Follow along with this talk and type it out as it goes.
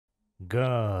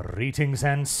Greetings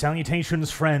and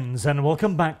salutations, friends, and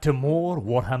welcome back to more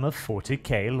Warhammer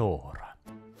 40k lore,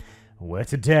 where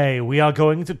today we are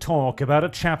going to talk about a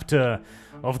chapter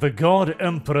of the God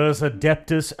Emperor's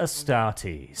Adeptus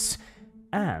Astartes,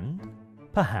 and,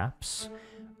 perhaps,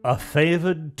 a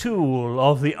favoured tool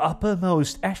of the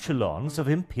uppermost echelons of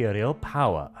Imperial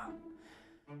power.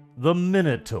 The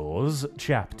Minotaurs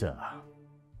chapter.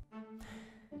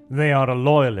 They are a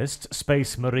loyalist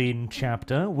Space Marine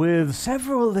chapter with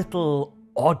several little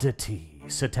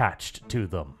oddities attached to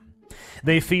them.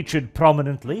 They featured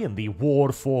prominently in the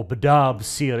War for Badab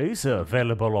series,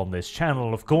 available on this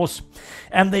channel of course,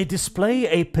 and they display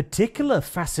a particular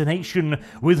fascination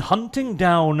with hunting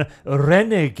down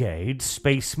renegade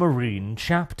Space Marine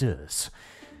chapters.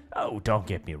 Oh, don't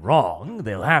get me wrong,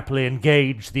 they'll happily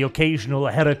engage the occasional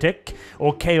heretic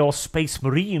or Chaos Space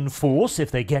Marine force if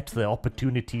they get the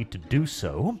opportunity to do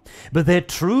so, but their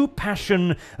true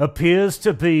passion appears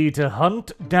to be to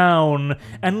hunt down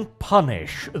and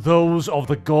punish those of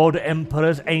the God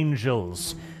Emperor's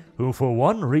angels, who for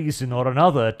one reason or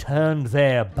another turned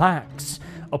their backs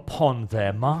upon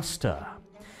their master,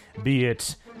 be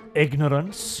it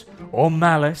ignorance or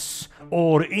malice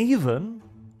or even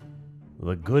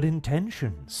the good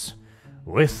intentions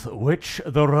with which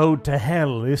the road to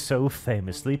hell is so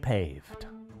famously paved.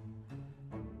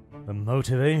 The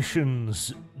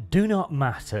motivations do not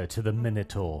matter to the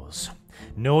Minotaurs,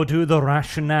 nor do the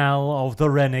rationale of the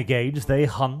renegades they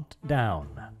hunt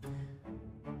down.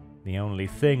 The only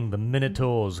thing the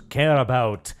Minotaurs care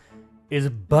about is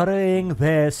burying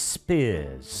their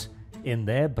spears in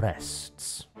their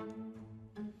breasts.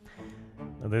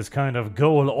 This kind of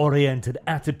goal-oriented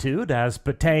attitude, as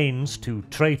pertains to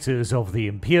traitors of the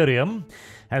Imperium,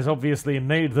 has obviously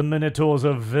made the Minotaurs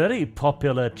a very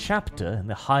popular chapter in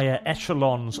the higher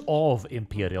echelons of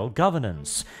Imperial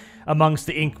governance, amongst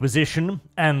the Inquisition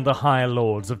and the High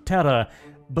Lords of Terra,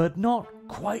 but not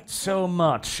quite so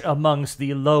much amongst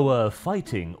the lower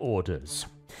fighting orders,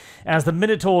 as the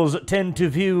Minotaurs tend to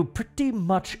view pretty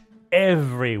much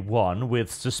everyone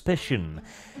with suspicion,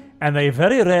 and they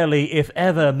very rarely, if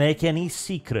ever, make any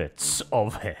secrets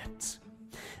of it.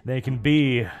 They can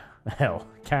be,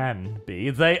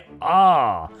 they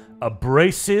are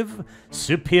abrasive,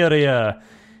 superior,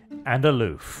 and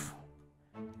aloof.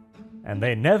 And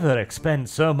they never expend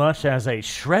so much as a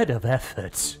shred of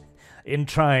effort in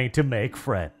trying to make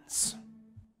friends.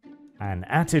 An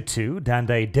attitude and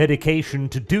a dedication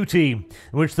to duty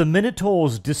which the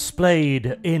Minotaurs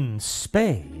displayed in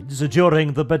spades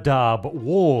during the Badab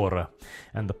War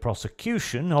and the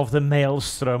prosecution of the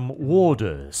Maelstrom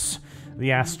Warders,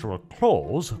 the Astral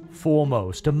Claws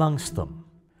foremost amongst them.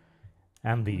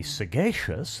 And the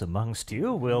sagacious amongst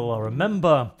you will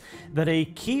remember that a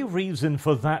key reason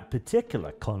for that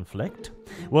particular conflict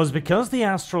was because the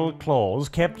Astral Claws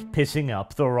kept pissing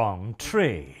up the wrong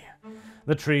tree.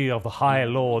 The tree of the High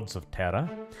Lords of Terra,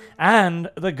 and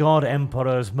the God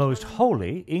Emperor's most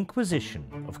holy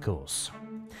Inquisition, of course.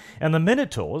 And the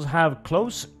Minotaurs have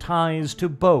close ties to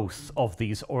both of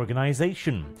these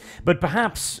organizations, but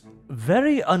perhaps,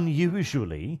 very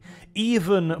unusually,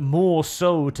 even more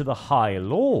so to the High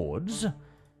Lords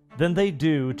than they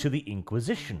do to the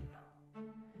Inquisition.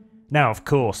 Now, of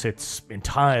course, it's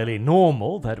entirely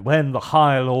normal that when the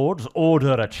High Lords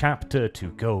order a chapter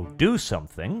to go do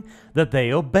something, that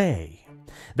they obey.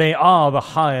 They are the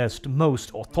highest,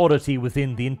 most authority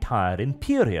within the entire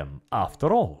Imperium,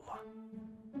 after all.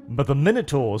 But the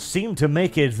Minotaurs seem to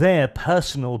make it their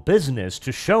personal business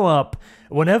to show up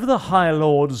whenever the High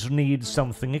Lords need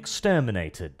something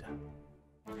exterminated.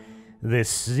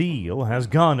 This zeal has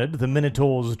garnered the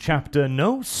Minotaurs chapter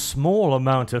no small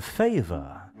amount of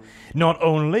favour. Not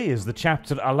only is the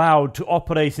chapter allowed to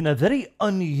operate in a very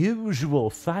unusual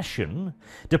fashion,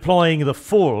 deploying the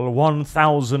full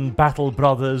 1,000 battle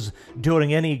brothers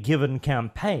during any given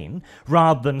campaign,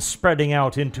 rather than spreading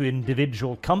out into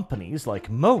individual companies like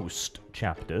most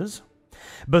chapters,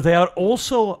 but they are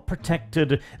also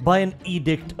protected by an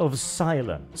Edict of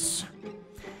Silence,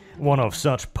 one of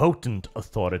such potent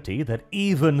authority that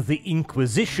even the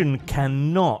Inquisition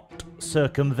cannot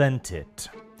circumvent it,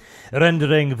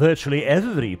 rendering virtually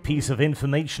every piece of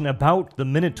information about the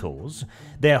Minotaurs,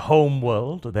 their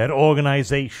homeworld, their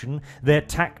organization, their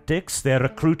tactics, their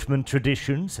recruitment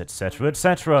traditions, etc.,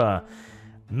 etc.,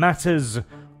 matters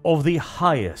of the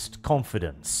highest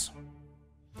confidence.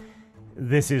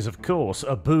 This is, of course,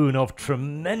 a boon of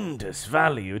tremendous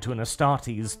value to an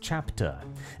Astartes chapter,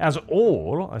 as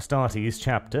all Astartes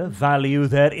chapter value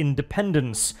their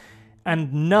independence,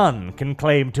 and none can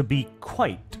claim to be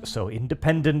quite so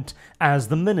independent as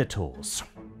the Minotaurs.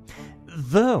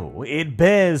 though it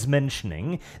bears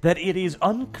mentioning that it is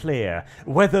unclear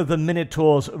whether the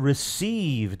Minotaurs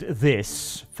received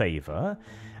this favour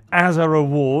as a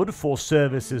reward for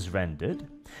services rendered,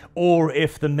 or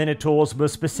if the Minotaurs were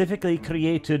specifically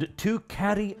created to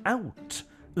carry out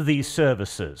these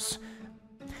services,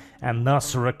 and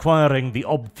thus requiring the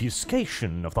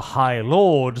obfuscation of the High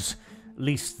Lords,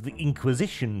 lest the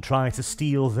Inquisition try to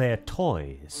steal their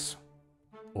toys.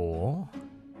 Or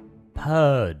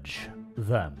purge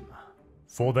them.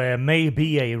 For there may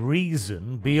be a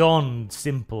reason beyond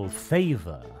simple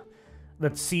favour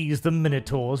that sees the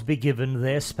Minotaurs be given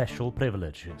their special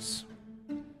privileges.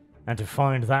 And to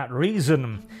find that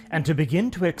reason, and to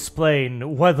begin to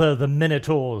explain whether the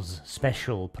Minotaurs'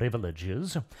 special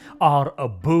privileges are a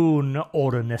boon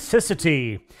or a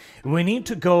necessity, we need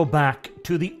to go back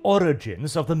to the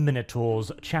origins of the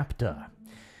Minotaurs chapter.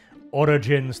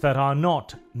 Origins that are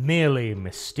not merely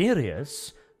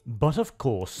mysterious, but of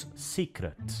course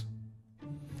secret.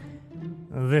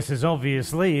 This is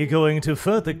obviously going to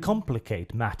further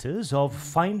complicate matters of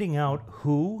finding out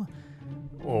who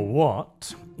or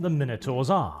what the Minotaurs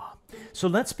are. So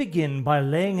let's begin by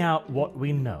laying out what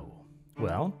we know.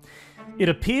 Well, it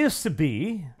appears to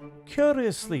be,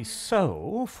 curiously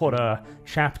so, for a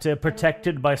chapter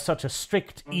protected by such a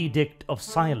strict edict of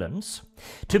silence,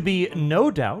 to be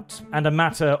no doubt, and a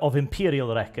matter of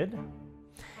imperial record,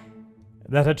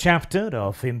 that a chapter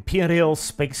of Imperial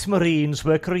Space Marines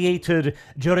were created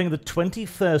during the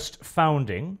 21st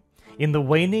founding in the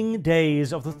waning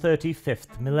days of the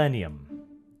 35th millennium.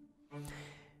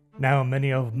 Now, many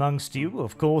amongst you,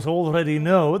 of course, already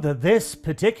know that this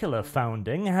particular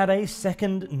founding had a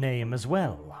second name as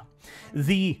well.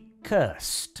 The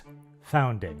Cursed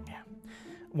Founding.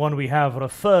 One we have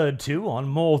referred to on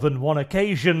more than one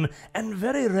occasion, and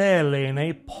very rarely in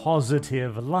a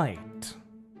positive light.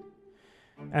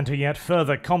 And to yet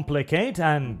further complicate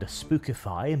and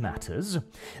spookify matters,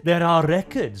 there are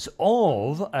records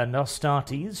of an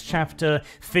Astartes chapter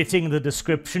fitting the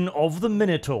description of the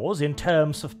Minotaurs in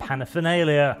terms of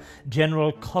paraphernalia,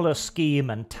 general colour scheme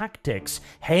and tactics,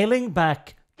 hailing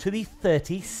back to the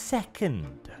 32nd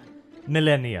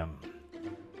millennium.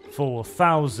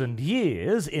 4,000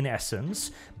 years, in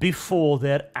essence, before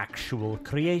their actual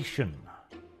creation.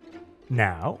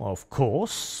 Now, of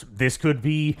course, this could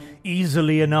be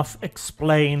easily enough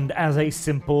explained as a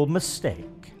simple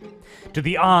mistake. To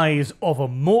the eyes of a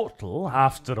mortal,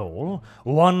 after all,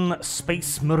 one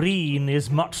space marine is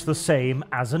much the same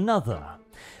as another.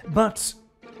 But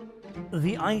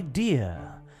the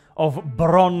idea of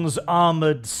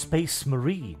bronze-armoured space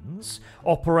marines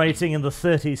operating in the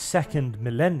 32nd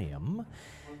millennium,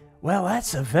 well,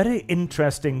 that's a very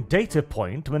interesting data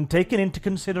point when taken into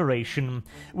consideration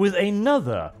with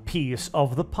another piece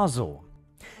of the puzzle.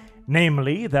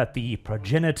 Namely, that the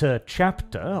progenitor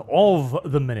chapter of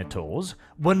the Minotaurs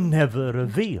were never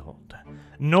revealed,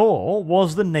 nor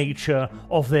was the nature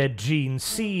of their gene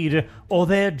seed or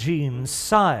their gene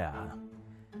sire.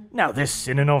 Now, this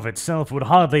in and of itself would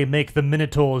hardly make the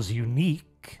Minotaurs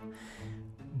unique.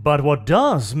 But what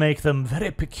does make them very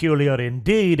peculiar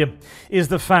indeed is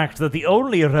the fact that the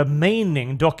only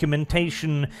remaining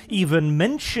documentation even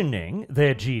mentioning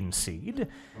their gene seed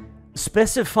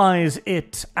specifies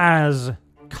it as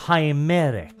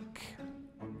chimeric.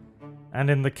 And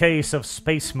in the case of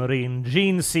Space Marine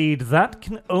gene seed, that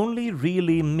can only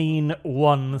really mean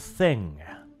one thing.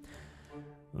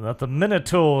 That the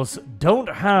Minotaurs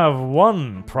don't have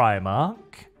one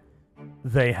Primarch,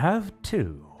 they have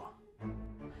two.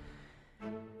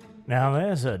 Now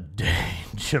there's a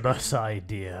dangerous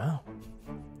idea.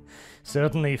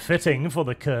 Certainly fitting for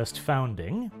the cursed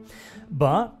founding,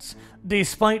 but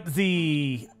despite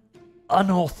the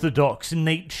unorthodox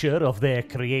nature of their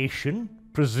creation,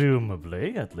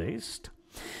 presumably at least,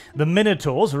 the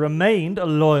Minotaurs remained a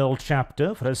loyal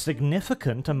chapter for a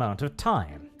significant amount of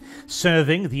time,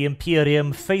 serving the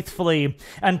Imperium faithfully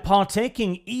and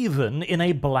partaking even in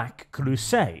a Black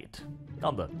Crusade,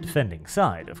 on the defending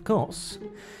side, of course,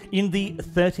 in the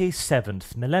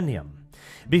 37th millennium,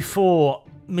 before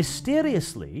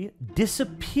mysteriously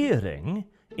disappearing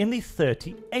in the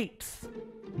 38th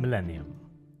millennium.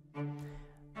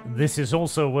 This is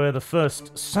also where the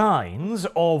first signs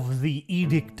of the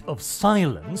Edict of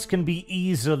Silence can be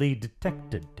easily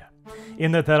detected,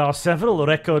 in that there are several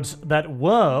records that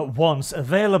were once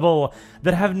available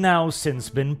that have now since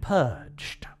been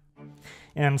purged.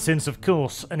 And since, of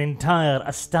course, an entire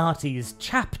Astartes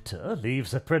chapter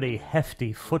leaves a pretty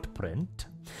hefty footprint,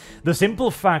 the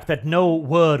simple fact that no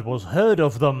word was heard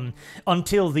of them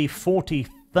until the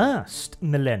 41st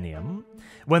millennium,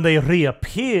 when they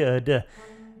reappeared,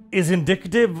 is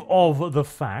indicative of the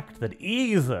fact that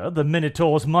either the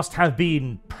Minotaurs must have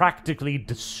been practically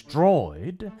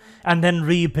destroyed and then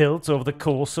rebuilt over the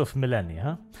course of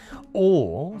millennia,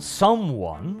 or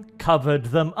someone covered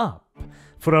them up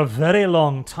for a very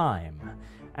long time.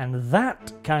 And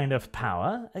that kind of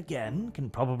power, again, can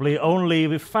probably only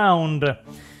be found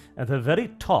at the very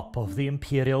top of the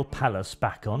Imperial Palace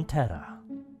back on Terra.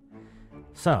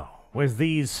 So, with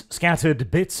these scattered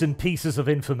bits and pieces of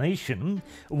information,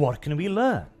 what can we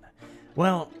learn?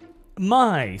 Well,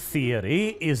 my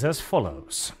theory is as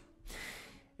follows.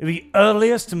 The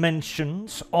earliest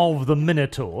mentions of the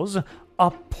Minotaurs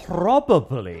are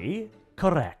probably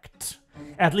correct,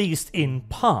 at least in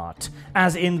part,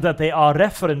 as in that they are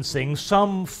referencing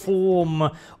some form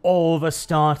of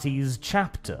Astartes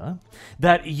chapter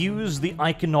that used the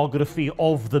iconography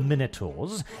of the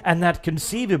Minotaurs, and that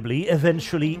conceivably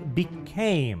eventually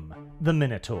became the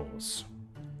Minotaurs.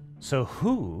 So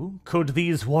who could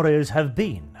these warriors have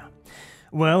been?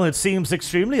 Well, it seems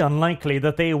extremely unlikely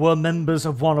that they were members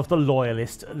of one of the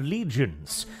Loyalist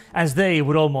legions, as they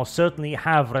would almost certainly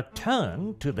have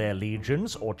returned to their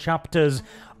legions or chapters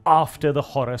after the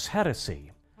Horus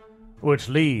heresy, which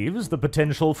leaves the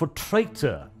potential for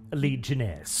traitor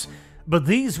legionnaires. But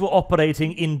these were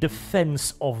operating in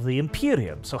defense of the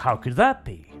Imperium, so how could that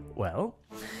be? Well,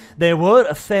 there were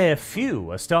a fair few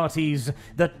Astartes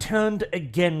that turned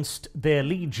against their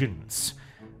legions,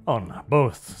 on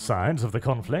both sides of the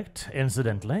conflict,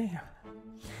 incidentally.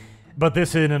 But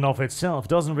this in and of itself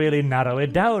doesn't really narrow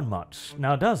it down much,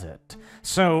 now does it?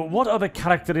 So what other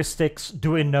characteristics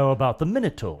do we know about the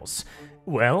Minotaurs?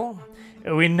 Well,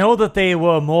 we know that they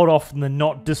were more often than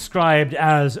not described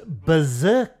as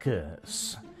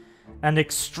berserkers, and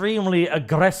extremely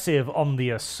aggressive on the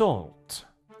assault.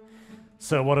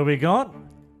 So what do we got?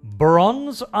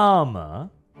 Bronze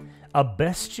armor, a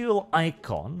bestial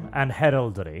icon and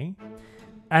heraldry,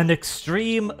 and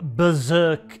extreme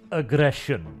berserk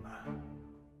aggression.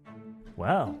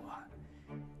 Well,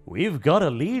 we've got a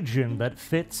legion that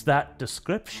fits that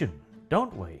description,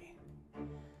 don't we?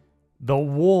 The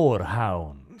War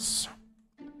Hounds.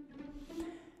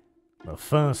 The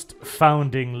first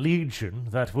founding legion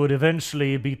that would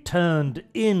eventually be turned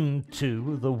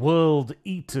into the World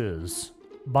Eaters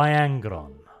by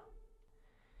Angron.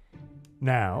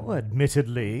 Now,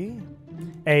 admittedly,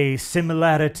 a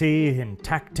similarity in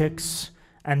tactics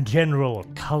and general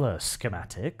color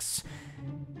schematics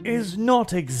is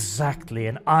not exactly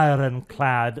an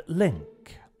ironclad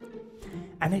link.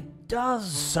 And it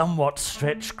does somewhat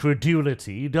stretch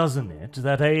credulity, doesn't it,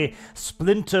 that a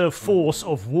splinter force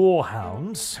of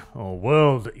warhounds, or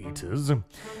world eaters,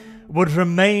 would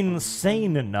remain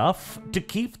sane enough to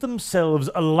keep themselves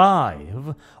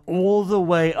alive all the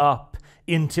way up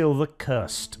until the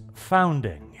cursed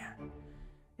founding,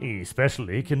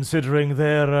 especially considering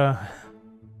their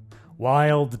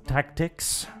wild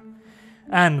tactics,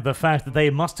 and the fact that they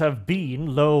must have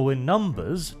been low in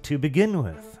numbers to begin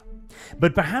with.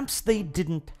 But perhaps they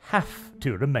didn't have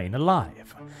to remain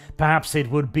alive. Perhaps it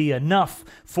would be enough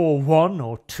for one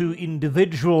or two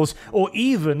individuals, or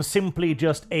even simply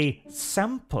just a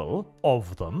sample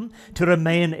of them, to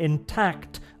remain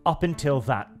intact up until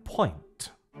that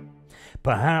point.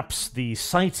 Perhaps the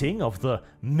sighting of the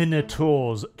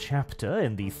Minotaurs chapter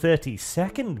in the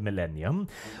 32nd millennium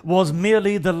was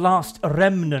merely the last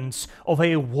remnants of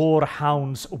a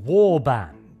warhounds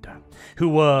warband, who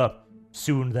were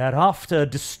soon thereafter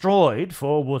destroyed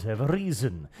for whatever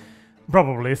reason,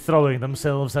 probably throwing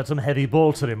themselves at some heavy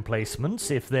bolter emplacements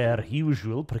if their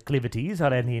usual proclivities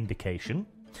are any indication,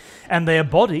 and their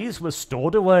bodies were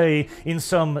stored away in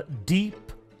some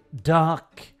deep,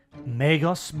 dark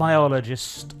Magos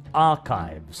biologist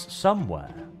archives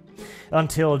somewhere,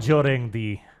 until during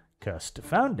the cursed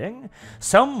founding,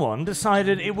 someone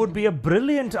decided it would be a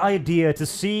brilliant idea to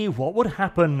see what would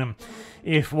happen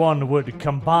if one would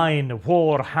combine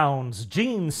Warhound's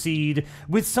gene seed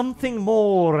with something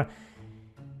more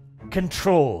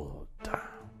controlled.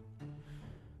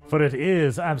 For it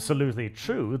is absolutely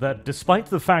true that despite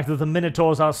the fact that the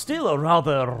Minotaurs are still a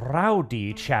rather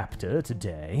rowdy chapter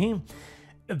today,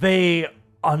 they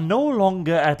are no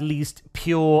longer at least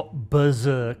pure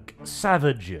berserk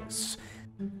savages.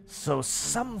 So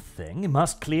something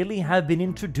must clearly have been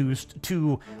introduced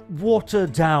to water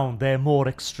down their more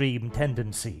extreme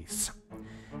tendencies.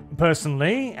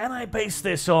 Personally, and I base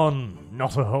this on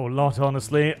not a whole lot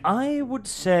honestly, I would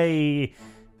say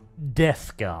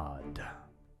Death Guard.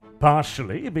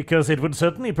 Partially because it would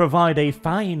certainly provide a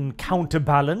fine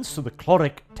counterbalance to the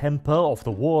chloric temper of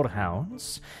the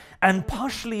Warhounds, and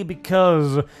partially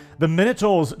because the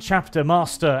Minotaur's chapter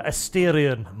master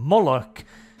Asterian Moloch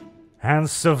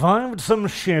has survived some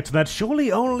shit that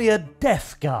surely only a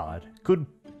death guard could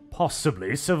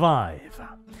possibly survive.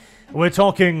 We're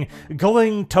talking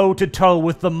going toe-to-toe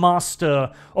with the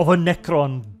master of a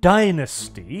Necron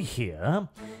dynasty here,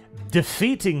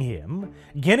 defeating him,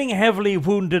 getting heavily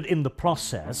wounded in the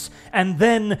process, and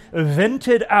then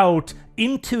vented out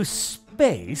into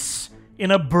space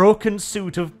in a broken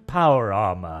suit of power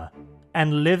armor,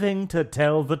 and living to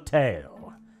tell the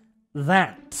tale.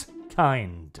 That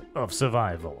kind of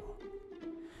survival.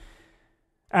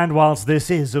 And whilst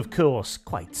this is, of course,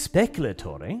 quite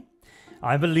speculatory,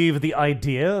 I believe the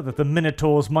idea that the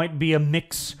Minotaurs might be a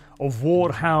mix of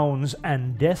warhounds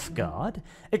and death guard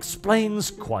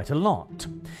explains quite a lot,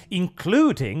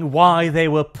 including why they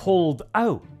were pulled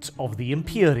out of the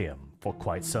Imperium for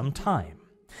quite some time.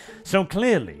 So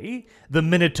clearly, the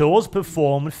Minotaurs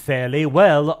performed fairly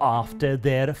well after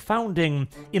their founding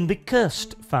in the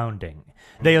Cursed Founding.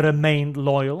 They remained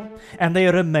loyal, and they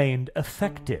remained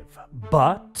effective,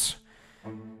 but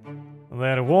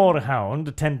their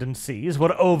warhound tendencies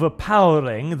were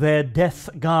overpowering their death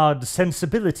guard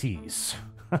sensibilities.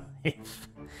 If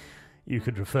you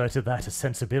could refer to that as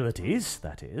sensibilities,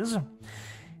 that is.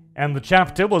 And the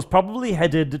chapter was probably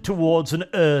headed towards an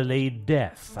early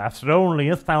death after only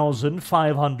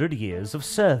 1,500 years of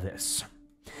service.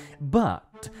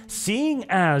 But seeing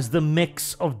as the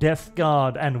mix of Death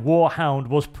Guard and Warhound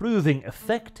was proving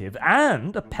effective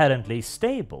and apparently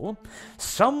stable,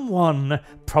 someone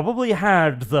probably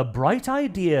had the bright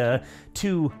idea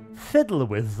to fiddle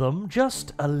with them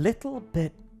just a little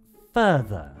bit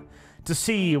further to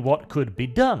see what could be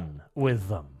done with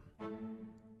them.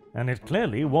 And it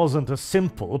clearly wasn't a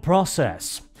simple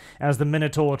process, as the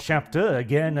Minotaur chapter,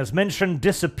 again as mentioned,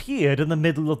 disappeared in the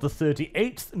middle of the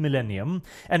 38th millennium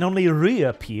and only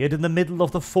reappeared in the middle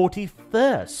of the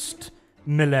 41st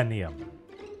millennium.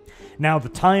 Now, the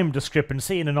time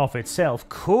discrepancy in and of itself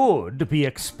could be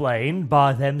explained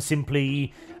by them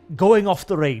simply going off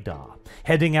the radar,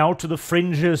 heading out to the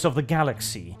fringes of the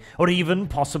galaxy, or even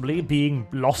possibly being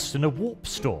lost in a warp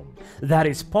storm. That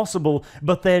is possible,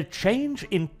 but their change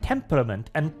in temperament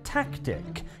and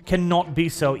tactic cannot be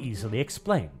so easily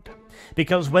explained.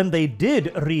 Because when they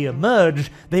did re-emerge,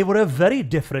 they were a very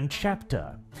different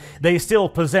chapter. They still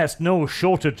possessed no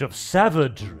shortage of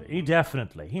savagery,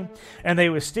 definitely, and they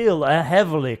were still a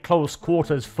heavily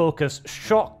close-quarters focused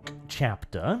shock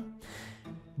chapter,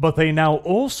 but they now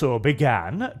also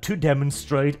began to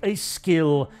demonstrate a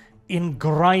skill in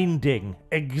grinding,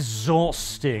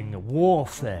 exhausting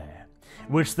warfare,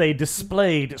 which they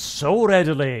displayed so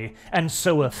readily and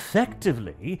so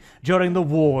effectively during the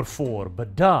war for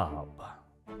Badab.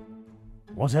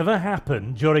 Whatever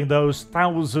happened during those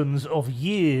thousands of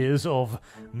years of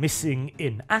missing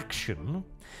in action,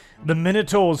 the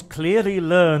Minotaurs clearly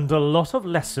learned a lot of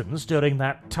lessons during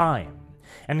that time,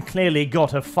 and clearly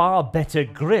got a far better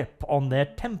grip on their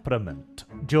temperament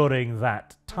during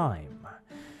that time.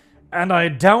 And I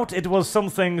doubt it was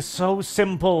something so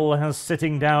simple as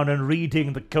sitting down and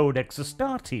reading the Codex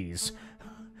Astartes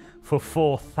for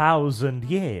 4,000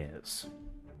 years.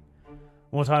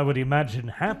 What I would imagine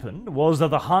happened was that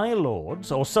the High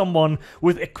Lords, or someone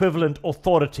with equivalent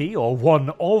authority, or one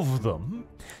of them,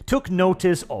 took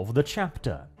notice of the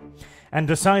chapter, and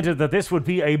decided that this would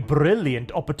be a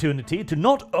brilliant opportunity to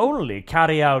not only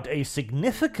carry out a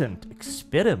significant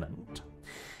experiment,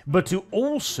 but to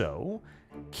also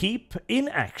keep in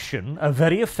action a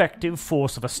very effective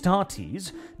force of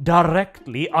Astartes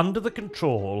directly under the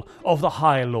control of the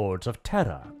High Lords of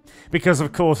Terra. Because,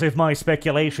 of course, if my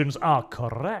speculations are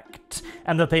correct,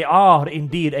 and that they are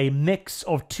indeed a mix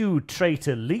of two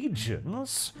traitor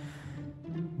legions,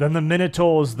 then the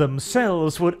Minotaurs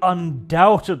themselves would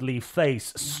undoubtedly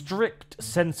face strict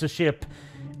censorship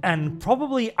and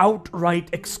probably outright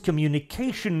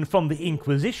excommunication from the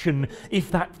Inquisition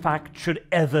if that fact should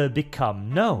ever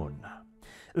become known.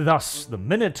 Thus, the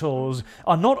Minotaurs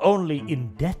are not only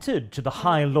indebted to the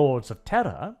High Lords of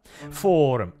Terra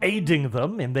for aiding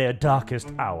them in their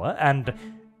darkest hour and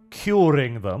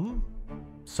curing them,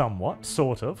 somewhat,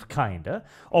 sort of, kinda,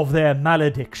 of their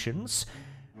maledictions,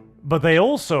 but they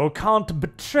also can't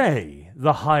betray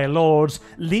the High Lords,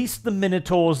 lest the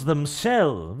Minotaurs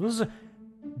themselves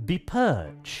be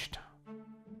purged.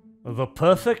 The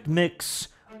perfect mix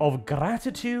of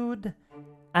gratitude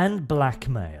and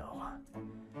blackmail.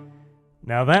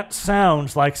 Now that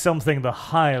sounds like something the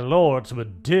High Lords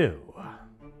would do.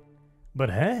 But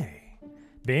hey,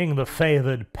 being the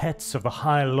favored pets of the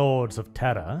High Lords of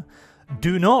Terra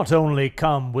do not only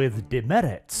come with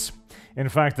demerits, In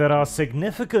fact, there are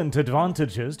significant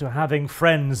advantages to having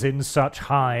friends in such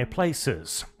high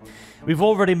places. We've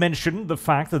already mentioned the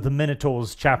fact that the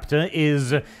Minotaurs chapter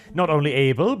is not only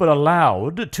able, but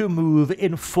allowed to move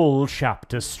in full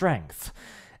chapter strength.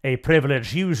 A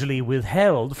privilege usually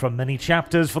withheld from many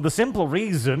chapters for the simple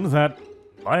reason that,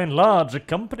 by and large, a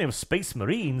company of Space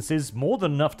Marines is more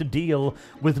than enough to deal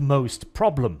with most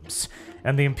problems,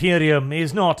 and the Imperium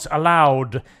is not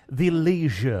allowed the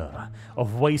leisure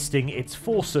of wasting its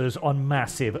forces on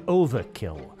massive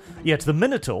overkill. Yet the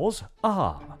Minotaurs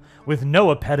are, with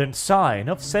no apparent sign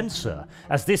of censor,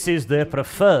 as this is their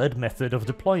preferred method of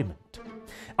deployment.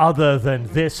 Other than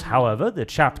this, however, the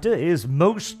chapter is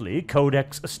mostly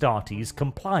Codex Astartes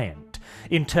compliant,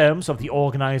 in terms of the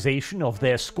organization of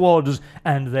their squads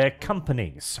and their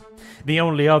companies. The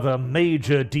only other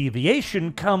major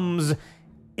deviation comes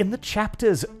in the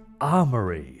chapter's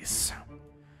armories.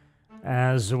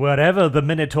 As wherever the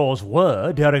Minotaurs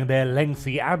were during their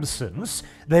lengthy absence,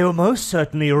 they were most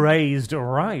certainly raised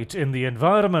right in the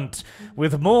environment,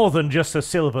 with more than just a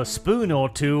silver spoon or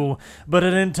two, but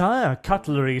an entire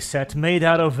cutlery set made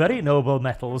out of very noble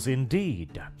metals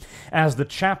indeed, as the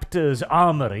chapter's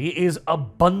armory is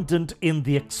abundant in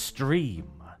the extreme,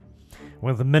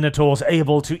 with the Minotaurs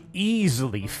able to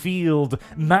easily field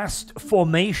massed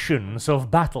formations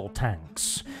of battle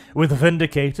tanks, with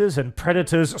Vindicators and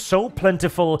Predators so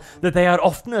plentiful that they are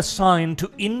often assigned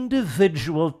to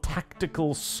individual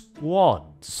tactical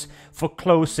squads for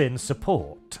close-in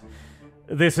support.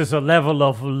 This is a level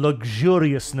of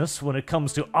luxuriousness when it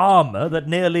comes to armor that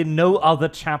nearly no other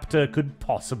chapter could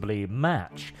possibly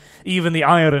match. Even the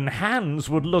Iron Hands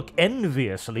would look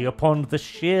enviously upon the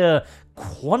sheer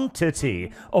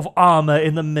quantity of armor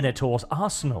in the Minotaur's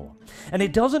arsenal. And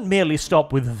it doesn't merely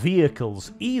stop with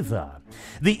vehicles either.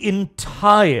 The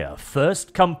entire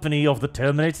first company of the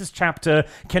Terminator's chapter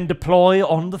can deploy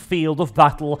on the field of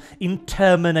battle in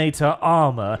Terminator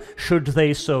armor should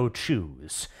they so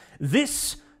choose.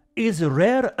 This is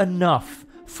rare enough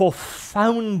for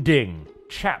founding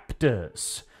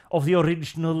chapters of the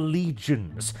original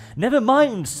legions, never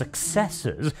mind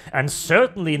successors, and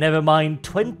certainly never mind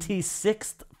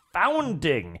 26th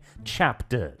founding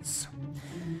chapters.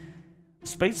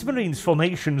 Space Marines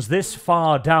formations this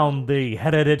far down the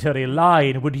hereditary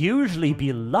line would usually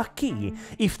be lucky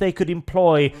if they could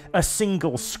employ a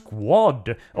single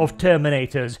squad of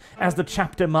Terminators as the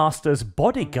chapter master's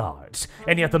bodyguards,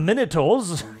 and yet the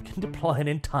Minotaurs can deploy an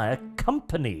entire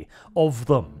company of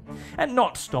them. And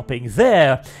not stopping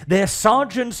there, their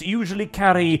sergeants usually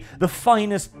carry the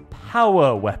finest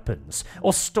power weapons,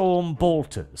 or storm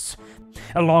bolters,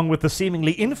 along with the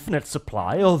seemingly infinite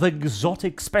supply of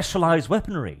exotic specialized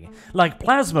weaponry, like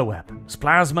plasma weapons,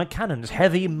 plasma cannons,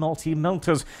 heavy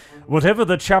multi-melters. Whatever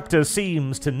the chapter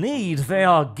seems to need, they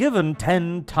are given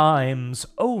 10 times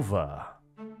over.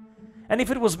 And if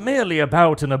it was merely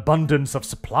about an abundance of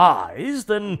supplies,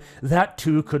 then that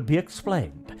too could be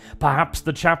explained. Perhaps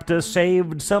the chapter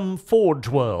saved some forge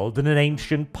world in an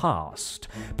ancient past.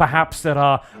 Perhaps there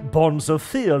are bonds of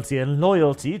fealty and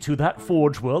loyalty to that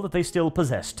forge world that they still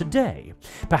possess today.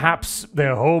 Perhaps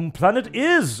their home planet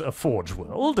is a forge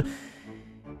world,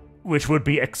 which would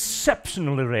be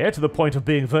exceptionally rare to the point of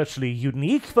being virtually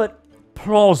unique, but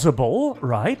plausible,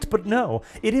 right? But no,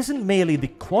 it isn't merely the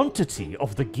quantity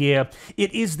of the gear,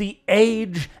 it is the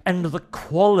age and the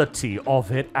quality of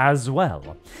it as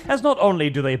well. As not only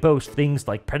do they boast things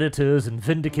like Predators and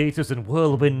Vindicators and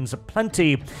Whirlwinds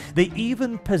aplenty, they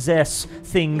even possess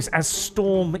things as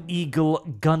Storm Eagle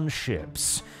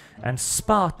gunships and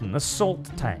Spartan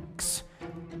assault tanks.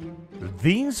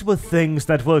 These were things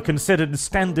that were considered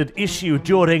standard issue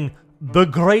during the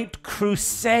Great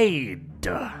Crusade.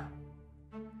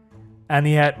 And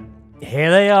yet,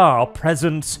 here they are,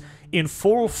 present in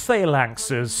full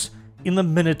phalanxes in the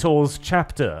Minotaurs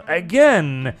chapter.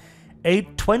 Again, a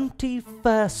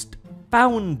 21st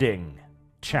founding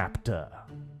chapter.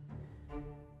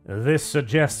 This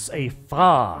suggests a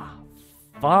far,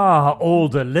 far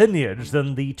older lineage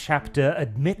than the chapter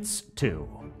admits to.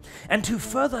 And to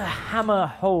further hammer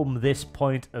home this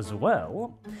point as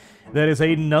well, there is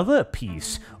another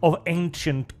piece of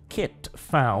ancient kit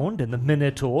found in the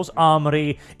Minotaur's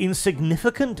armory in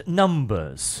significant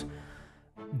numbers.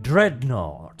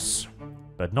 Dreadnoughts.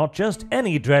 But not just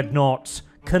any dreadnoughts,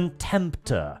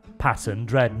 Contemptor pattern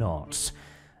dreadnoughts.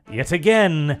 Yet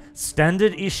again,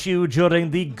 standard issue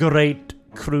during the Great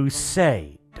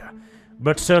Crusade.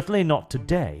 But certainly not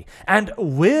today, and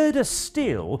weirder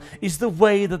still is the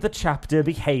way that the chapter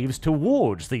behaves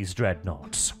towards these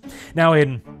dreadnoughts. Now,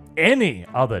 in any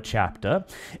other chapter,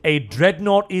 a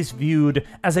dreadnought is viewed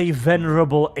as a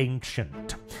venerable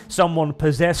ancient, someone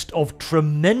possessed of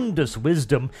tremendous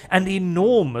wisdom and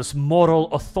enormous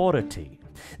moral authority.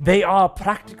 They are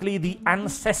practically the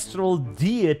ancestral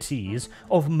deities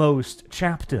of most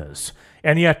chapters,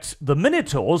 and yet the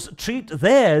Minotaurs treat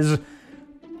theirs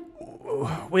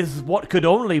with what could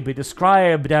only be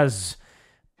described as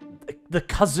the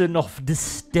cousin of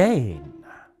disdain.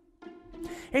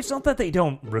 It's not that they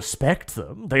don't respect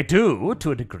them, they do,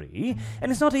 to a degree,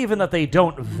 and it's not even that they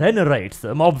don't venerate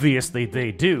them, obviously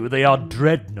they do. They are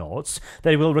dreadnoughts.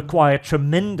 They will require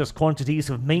tremendous quantities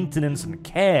of maintenance and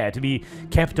care to be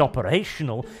kept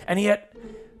operational, and yet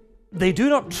they do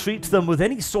not treat them with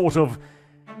any sort of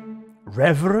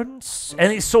reverence,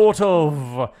 any sort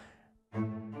of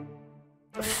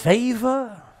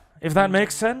favor, if that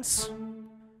makes sense.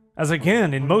 As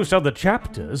again, in most other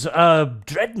chapters, a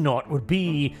dreadnought would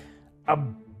be a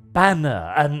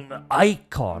banner, an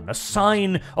icon, a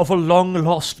sign of a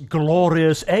long-lost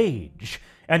glorious age,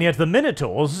 and yet the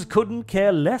Minotaurs couldn't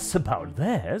care less about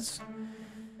theirs.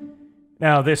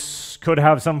 Now, this could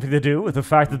have something to do with the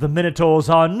fact that the Minotaurs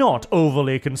are not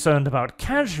overly concerned about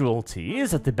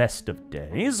casualties at the best of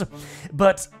days,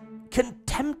 but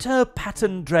Contemptor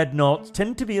pattern dreadnoughts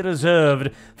tend to be reserved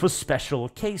for special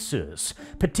cases,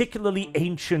 particularly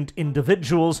ancient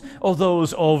individuals or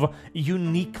those of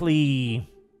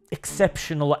uniquely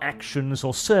exceptional actions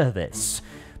or service,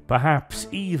 perhaps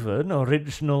even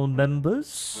original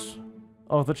members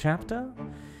of the chapter.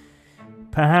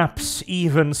 Perhaps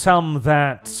even some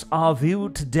that are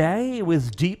viewed today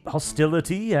with deep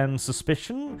hostility and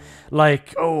suspicion,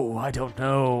 like, oh, I don't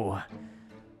know,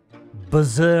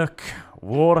 berserk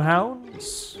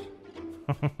warhounds?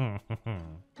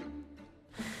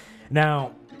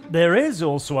 Now, there is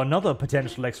also another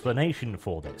potential explanation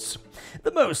for this.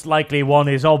 The most likely one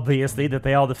is obviously that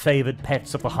they are the favoured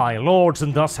pets of the High Lords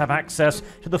and thus have access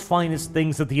to the finest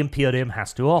things that the Imperium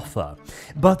has to offer.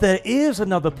 But there is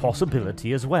another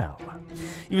possibility as well.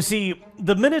 You see,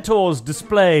 the Minotaurs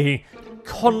display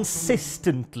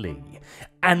consistently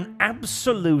an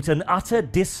absolute and utter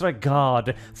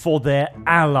disregard for their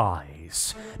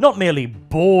allies, not merely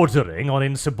bordering on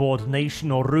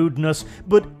insubordination or rudeness,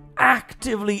 but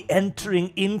actively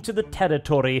entering into the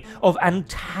territory of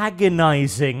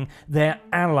antagonizing their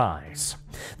allies.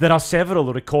 There are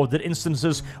several recorded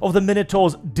instances of the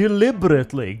Minotaurs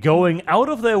deliberately going out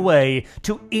of their way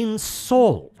to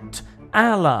insult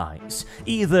allies,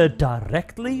 either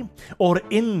directly or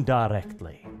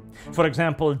indirectly. For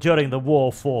example, during the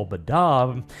War for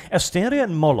Badar,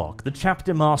 Astarian Moloch, the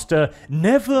chapter master,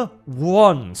 never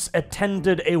once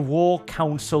attended a war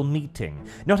council meeting,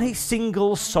 not a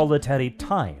single solitary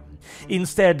time,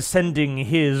 instead sending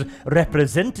his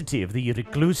representative, the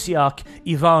Reclusiarch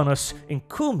Ivanus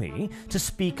Incumi, to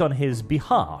speak on his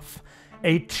behalf,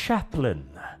 a chaplain.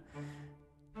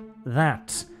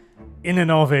 That, in and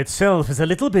of itself, is a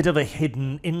little bit of a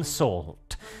hidden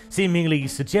insult, seemingly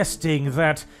suggesting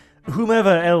that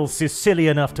whomever else is silly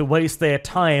enough to waste their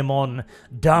time on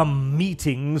dumb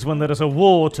meetings when there is a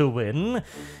war to win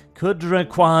could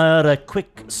require a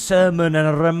quick sermon and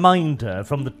a reminder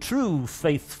from the true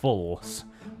faithfuls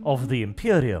of the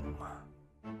Imperium.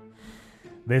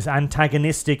 This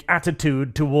antagonistic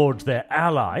attitude towards their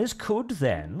allies could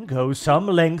then go some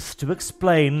lengths to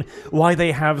explain why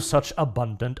they have such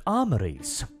abundant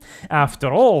armories.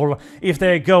 After all, if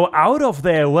they go out of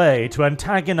their way to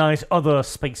antagonize other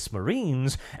space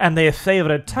marines, and their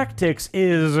favorite tactics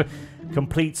is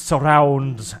complete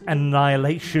surrounds and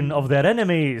annihilation of their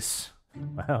enemies,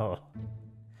 well,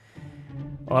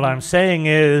 all I'm saying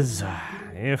is,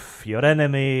 if your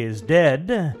enemy is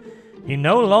dead, he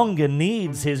no longer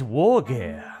needs his war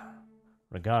gear,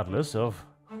 regardless of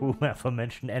whom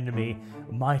aforementioned enemy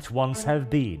might once have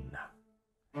been.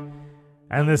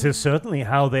 And this is certainly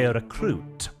how they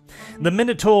recruit. The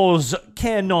Minotaurs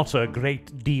care not a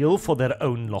great deal for their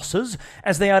own losses,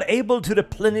 as they are able to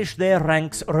replenish their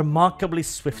ranks remarkably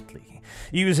swiftly,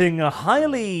 using a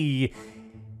highly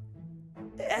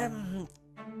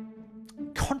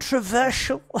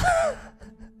controversial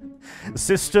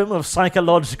system of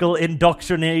psychological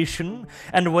indoctrination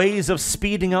and ways of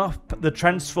speeding up the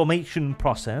transformation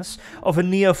process of a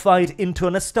neophyte into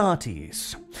an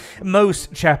Astartes.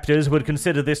 Most chapters would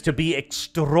consider this to be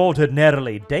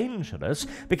extraordinarily dangerous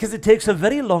because it takes a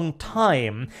very long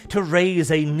time to raise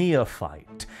a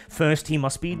neophyte. First he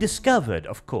must be discovered,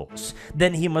 of course.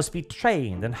 Then he must be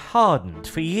trained and hardened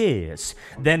for years.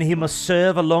 Then he must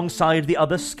serve alongside the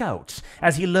other scouts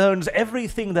as he learns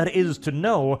everything there is to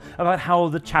know about how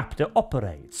the chapter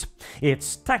operates.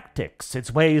 Its tactics,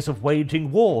 its ways of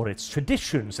waging war, its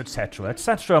traditions, etc.,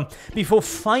 etc., before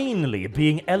finally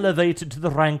being elevated to the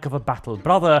rank of a battle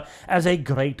brother as a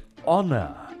great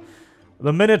honor.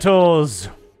 The Minotaurs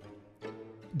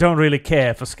don't really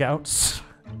care for scouts.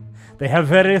 They have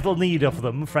very little need of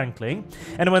them, frankly,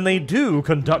 and when they do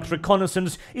conduct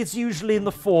reconnaissance, it's usually in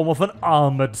the form of an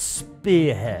armored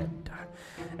spearhead.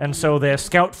 And so their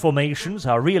scout formations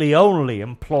are really only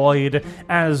employed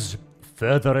as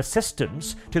further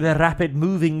assistance to their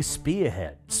rapid-moving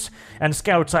spearheads, and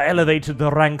scouts are elevated to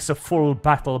the ranks of full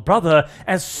battle brother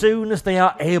as soon as they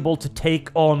are able to take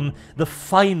on the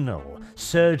final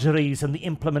surgeries and the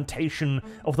implementation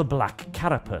of the Black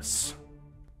Carapace.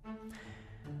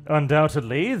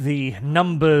 Undoubtedly, the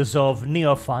numbers of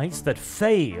neophytes that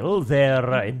fail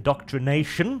their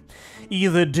indoctrination,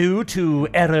 either due to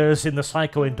errors in the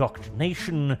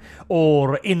psycho-indoctrination,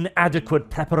 or inadequate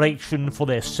preparation for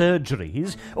their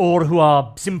surgeries, or who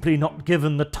are simply not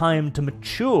given the time to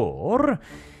mature,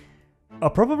 are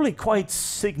probably quite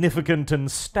significant and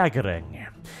staggering.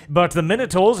 But the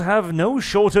Minotaurs have no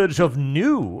shortage of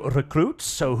new recruits,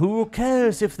 so who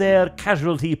cares if their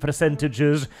casualty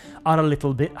percentages are a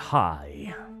little bit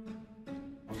high?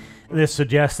 This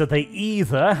suggests that they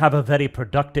either have a very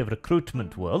productive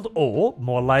recruitment world, or,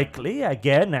 more likely,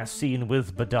 again as seen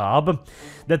with Badab,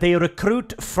 that they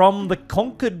recruit from the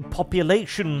conquered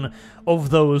population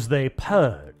of those they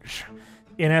purge.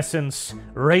 In essence,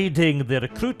 raiding the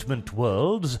recruitment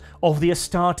worlds of the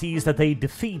Astartes that they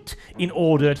defeat in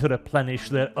order to replenish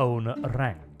their own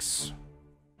ranks.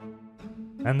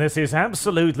 And this is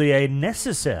absolutely a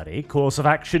necessary course of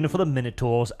action for the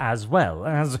Minotaurs as well,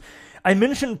 as I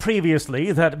mentioned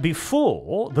previously that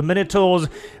before, the Minotaurs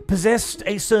possessed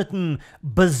a certain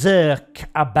berserk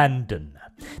abandon.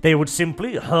 They would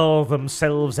simply hurl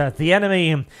themselves at the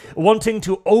enemy, wanting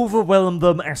to overwhelm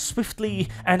them as swiftly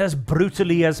and as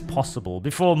brutally as possible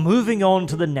before moving on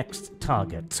to the next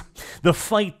target. The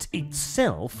fight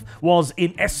itself was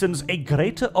in essence a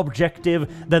greater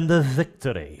objective than the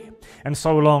victory, and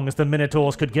so long as the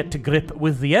Minotaurs could get to grip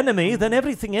with the enemy, then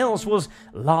everything else was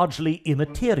largely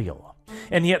immaterial.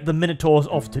 And yet the Minotaurs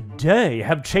of today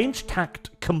have changed tact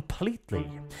completely,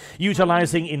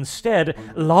 utilizing instead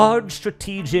large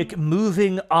strategic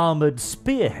moving armored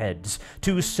spearheads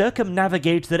to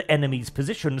circumnavigate their enemies'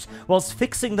 positions whilst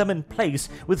fixing them in place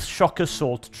with shock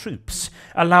assault troops,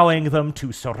 allowing them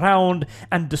to surround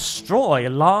and destroy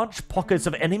large pockets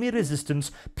of enemy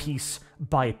resistance piece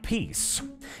by piece.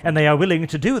 And they are willing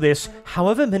to do this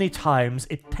however many times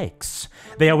it takes.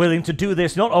 They are willing to do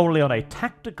this not only on a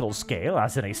tactical scale,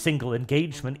 as in a single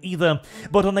engagement either,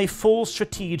 but on a full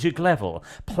strategic level,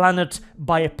 planet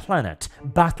by planet,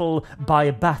 battle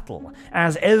by battle,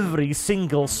 as every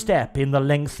single step in the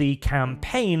lengthy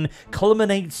campaign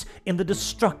culminates in the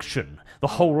destruction, the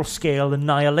whole-scale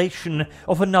annihilation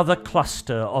of another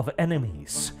cluster of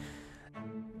enemies.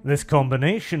 This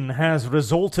combination has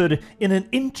resulted in an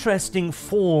interesting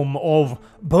form of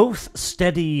both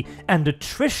steady and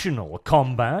attritional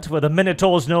combat, where the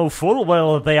Minotaurs know full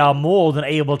well that they are more than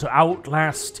able to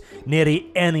outlast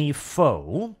nearly any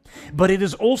foe, but it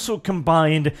is also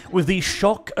combined with the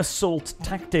shock assault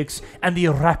tactics and the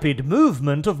rapid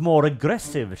movement of more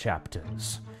aggressive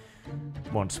chapters.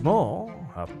 Once more,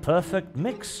 a perfect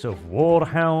mix of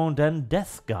Warhound and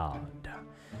Death Guard,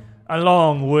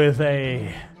 along with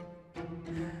a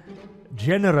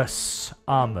generous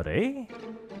armory,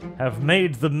 have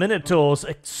made the Minotaurs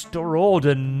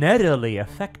extraordinarily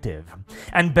effective,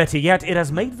 and better yet, it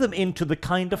has made them into the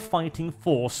kind of fighting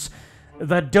force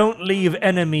that don't leave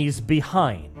enemies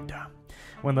behind.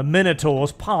 When the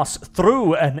Minotaurs pass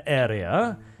through an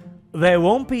area, there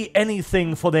won't be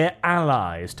anything for their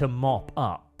allies to mop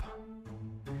up.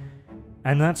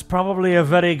 And that's probably a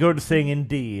very good thing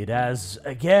indeed, as,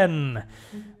 again,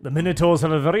 the Minotaurs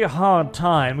have a very hard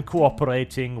time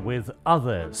cooperating with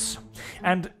others.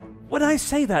 And when I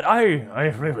say that, I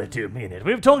really do mean it.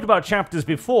 We've talked about chapters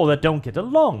before that don't get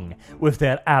along with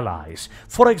their allies.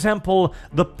 For example,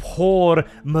 the poor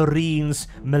Marines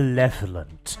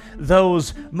Malevolent,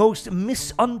 those most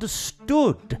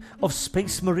misunderstood of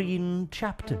Space Marine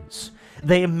chapters.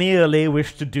 They merely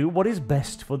wish to do what is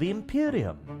best for the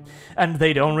Imperium, and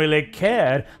they don't really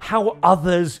care how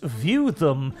others view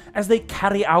them as they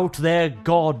carry out their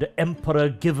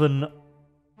God-Emperor-given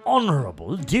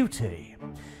honorable duty.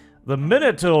 The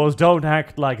Minotaurs don't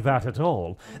act like that at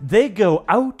all. They go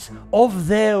out of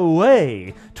their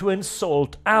way to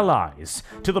insult allies,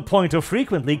 to the point of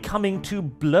frequently coming to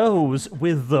blows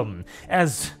with them,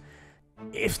 as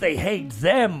if they hate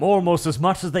them almost as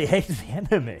much as they hate the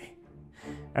enemy.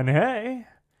 And hey,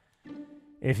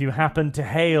 If you happen to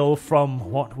hail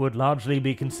from what would largely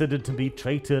be considered to be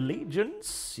traitor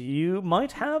legions, you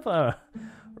might have a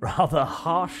rather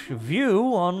harsh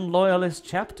view on loyalist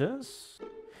chapters.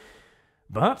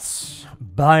 But,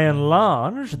 by and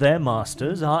large, their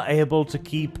masters are able to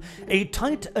keep a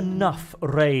tight enough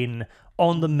rein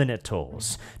on the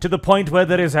Minotaurs, to the point where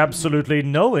there is absolutely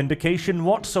no indication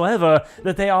whatsoever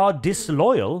that they are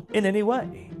disloyal in any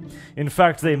way. In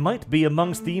fact, they might be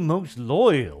amongst the most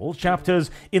loyal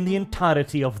chapters in the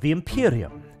entirety of the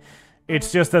Imperium.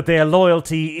 It's just that their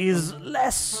loyalty is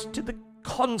less to the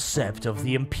concept of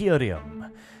the Imperium,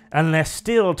 and less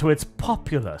still to its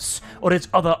populace or its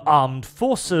other armed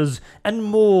forces, and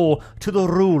more to the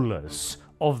rulers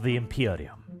of the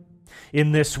Imperium.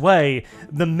 In this way,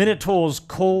 the Minotaur's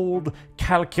cold,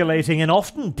 calculating, and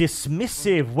often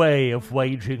dismissive way of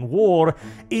waging war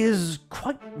is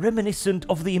quite reminiscent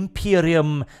of the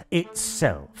Imperium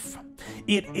itself.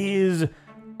 It is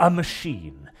a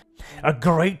machine, a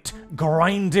great,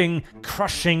 grinding,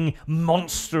 crushing,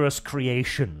 monstrous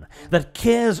creation that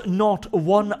cares not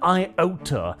one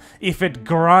iota if it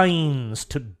grinds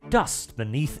to dust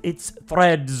beneath its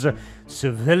threads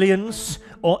civilians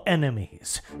or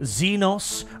enemies,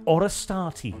 Xenos or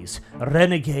Astartes,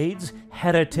 renegades,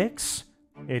 heretics.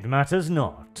 It matters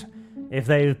not. If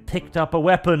they've picked up a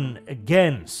weapon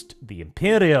against the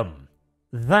Imperium,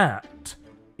 that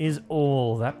is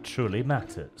all that truly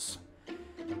matters.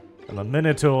 And the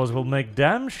Minotaurs will make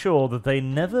damn sure that they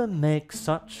never make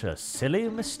such a silly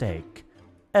mistake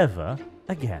ever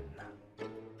again.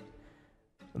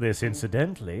 This,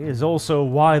 incidentally, is also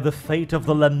why the fate of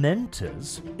the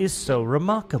Lamenters is so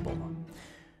remarkable.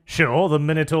 Sure, the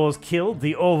Minotaurs killed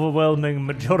the overwhelming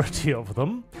majority of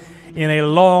them in a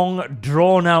long,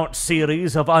 drawn-out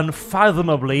series of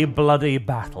unfathomably bloody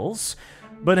battles,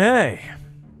 but hey,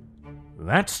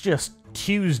 that's just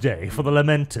Tuesday for the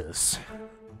Lamenters.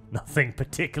 Nothing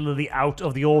particularly out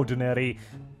of the ordinary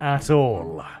at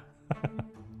all.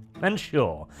 And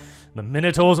sure, the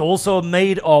Minotaurs also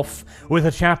made off with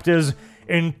the chapter's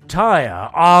entire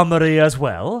armory as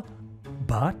well,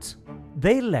 but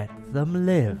they let them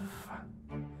live.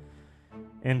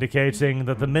 Indicating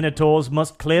that the Minotaurs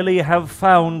must clearly have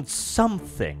found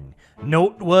something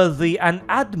noteworthy and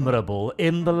admirable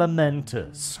in the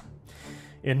Lamenters.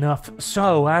 Enough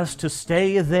so as to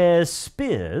stay their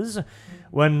spears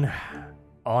when,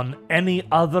 on any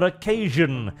other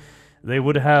occasion, they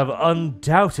would have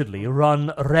undoubtedly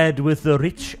run red with the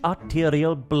rich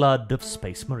arterial blood of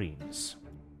Space Marines.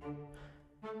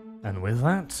 And with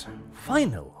that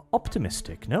final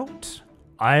optimistic note,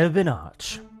 I have been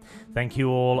Arch. Thank you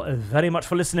all very much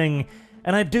for listening,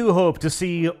 and I do hope to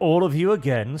see all of you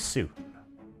again soon.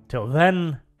 Till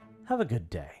then, have a good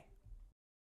day.